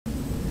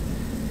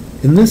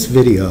In this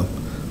video,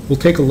 we'll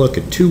take a look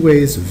at two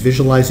ways of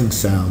visualizing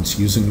sounds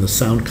using the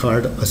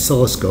Soundcard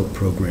oscilloscope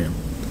program.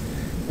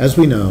 As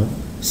we know,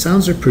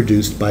 sounds are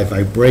produced by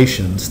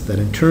vibrations that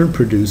in turn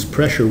produce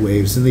pressure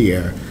waves in the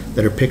air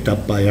that are picked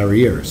up by our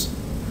ears.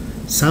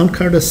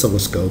 Soundcard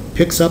oscilloscope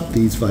picks up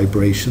these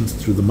vibrations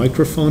through the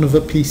microphone of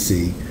a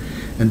PC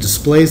and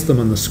displays them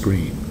on the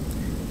screen.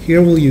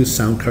 Here we'll use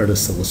Soundcard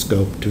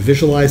oscilloscope to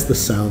visualize the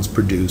sounds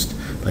produced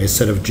by a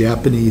set of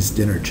Japanese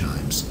dinner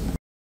chimes.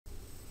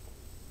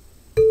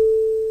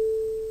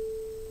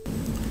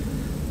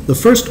 The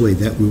first way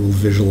that we will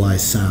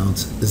visualize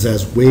sounds is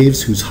as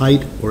waves whose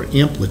height or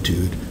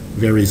amplitude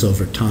varies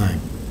over time.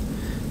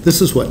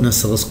 This is what an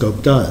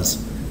oscilloscope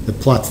does.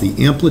 It plots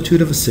the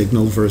amplitude of a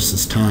signal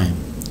versus time.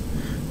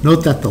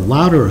 Note that the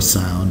louder a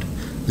sound,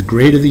 the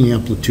greater the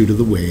amplitude of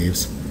the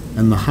waves,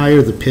 and the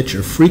higher the pitch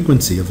or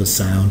frequency of a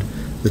sound,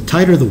 the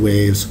tighter the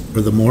waves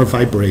or the more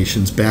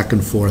vibrations back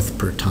and forth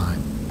per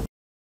time.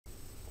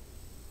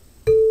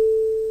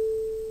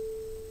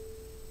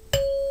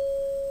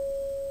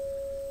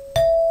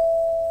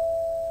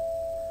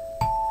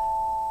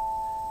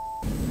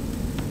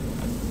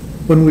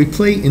 When we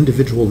play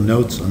individual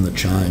notes on the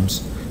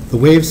chimes, the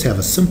waves have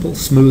a simple,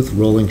 smooth,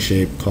 rolling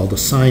shape called a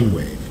sine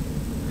wave.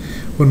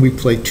 When we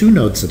play two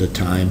notes at a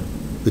time,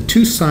 the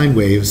two sine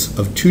waves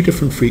of two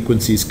different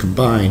frequencies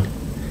combined,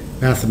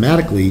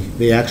 mathematically,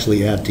 they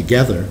actually add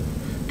together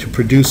to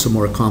produce a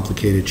more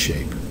complicated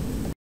shape.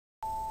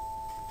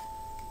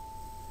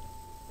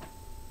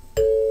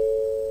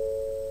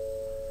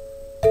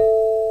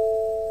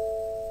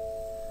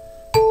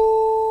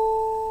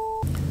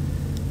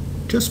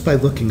 Just by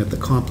looking at the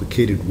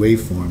complicated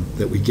waveform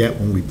that we get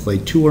when we play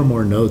two or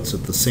more notes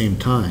at the same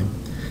time,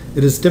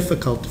 it is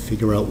difficult to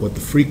figure out what the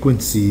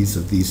frequencies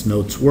of these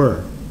notes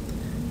were.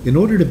 In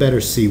order to better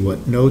see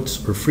what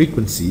notes or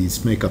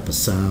frequencies make up a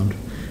sound,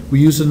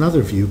 we use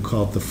another view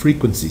called the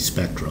frequency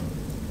spectrum.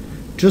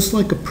 Just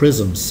like a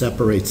prism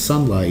separates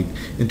sunlight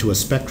into a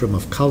spectrum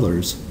of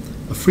colors,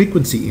 a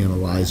frequency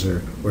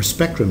analyzer or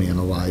spectrum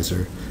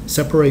analyzer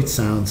separates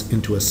sounds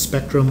into a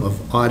spectrum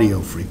of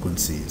audio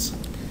frequencies.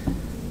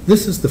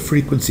 This is the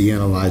Frequency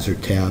Analyzer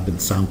tab in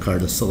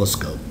Soundcard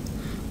Oscilloscope.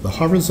 The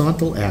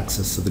horizontal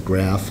axis of the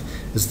graph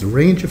is the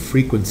range of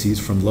frequencies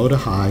from low to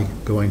high,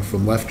 going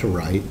from left to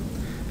right,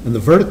 and the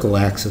vertical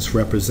axis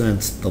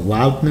represents the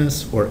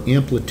loudness or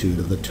amplitude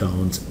of the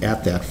tones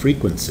at that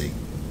frequency.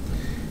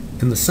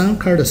 In the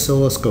Soundcard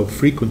Oscilloscope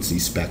frequency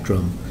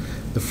spectrum,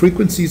 the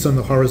frequencies on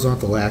the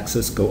horizontal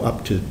axis go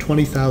up to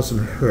 20,000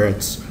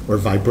 hertz or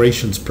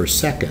vibrations per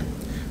second,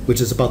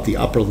 which is about the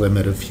upper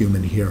limit of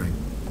human hearing.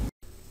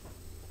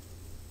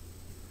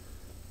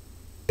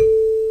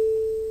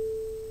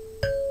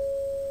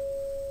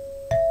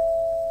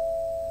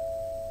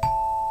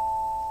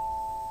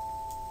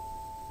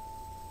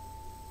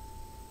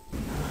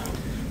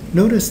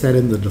 Notice that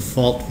in the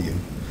default view,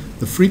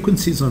 the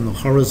frequencies on the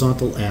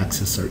horizontal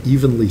axis are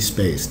evenly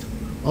spaced,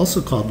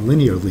 also called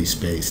linearly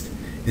spaced,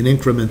 in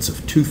increments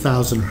of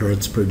 2,000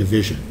 hertz per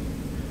division.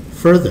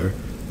 Further,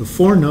 the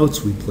four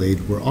notes we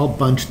played were all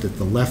bunched at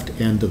the left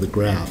end of the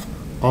graph,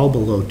 all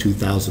below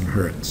 2,000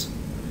 hertz.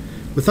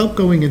 Without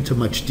going into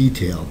much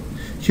detail,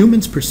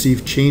 humans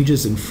perceive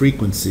changes in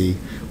frequency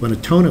when a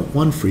tone at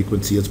one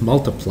frequency is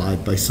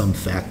multiplied by some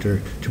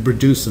factor to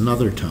produce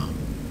another tone.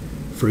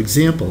 For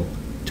example,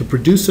 to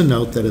produce a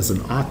note that is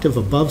an octave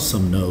above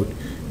some note,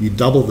 you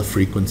double the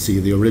frequency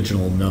of the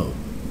original note.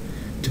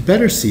 To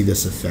better see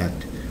this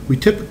effect, we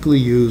typically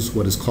use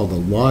what is called a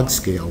log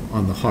scale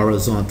on the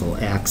horizontal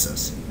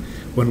axis.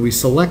 When we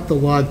select the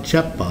log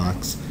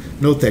checkbox,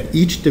 note that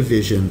each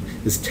division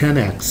is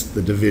 10x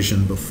the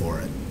division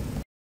before it.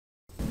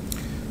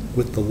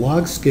 With the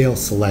log scale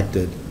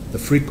selected, the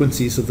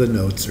frequencies of the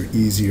notes are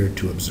easier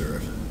to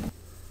observe.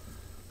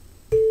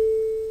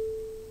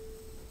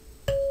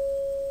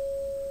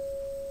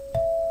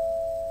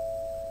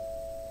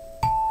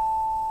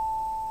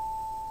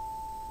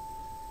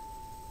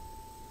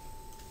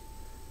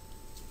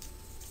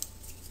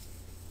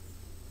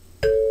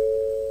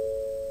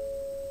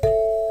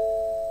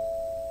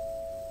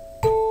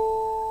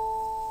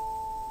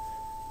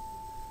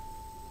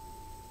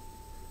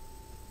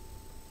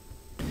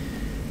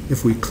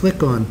 If we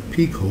click on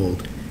peak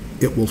hold,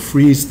 it will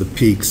freeze the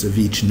peaks of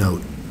each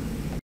note.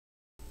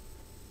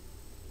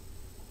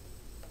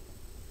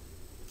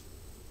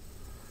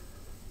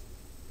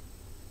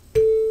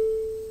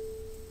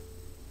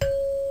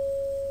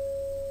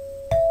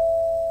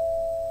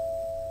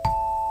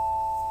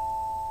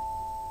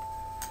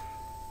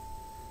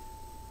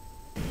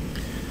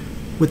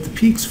 With the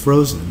peaks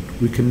frozen,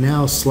 we can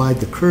now slide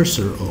the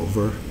cursor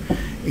over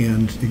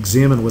and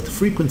examine what the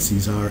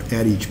frequencies are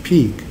at each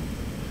peak.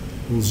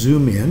 We'll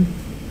zoom in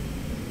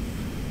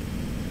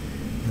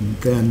and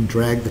then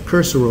drag the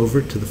cursor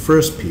over to the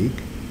first peak.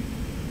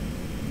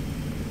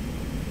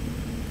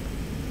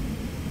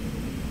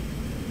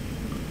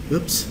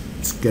 Oops,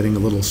 it's getting a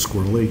little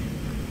squirrely.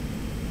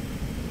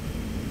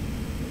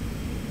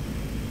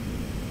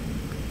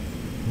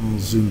 We'll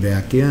zoom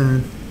back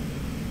in.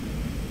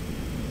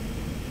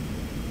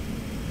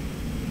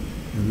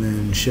 and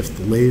then shift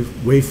the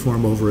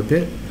waveform over a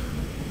bit.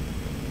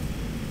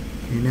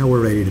 Okay, now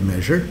we're ready to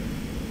measure.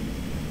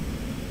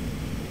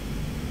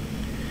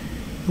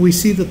 We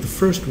see that the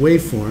first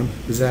waveform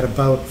is at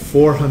about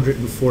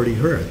 440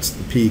 hertz,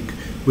 the peak,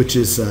 which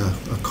is a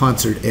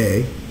concert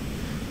A.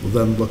 We'll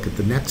then look at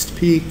the next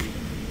peak,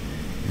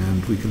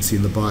 and we can see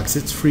in the box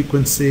its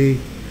frequency,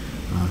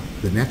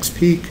 the next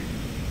peak,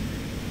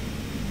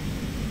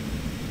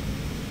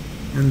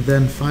 and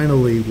then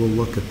finally we'll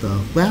look at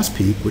the last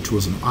peak, which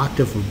was an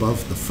octave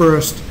above the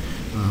first,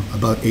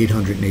 about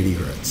 880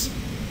 hertz.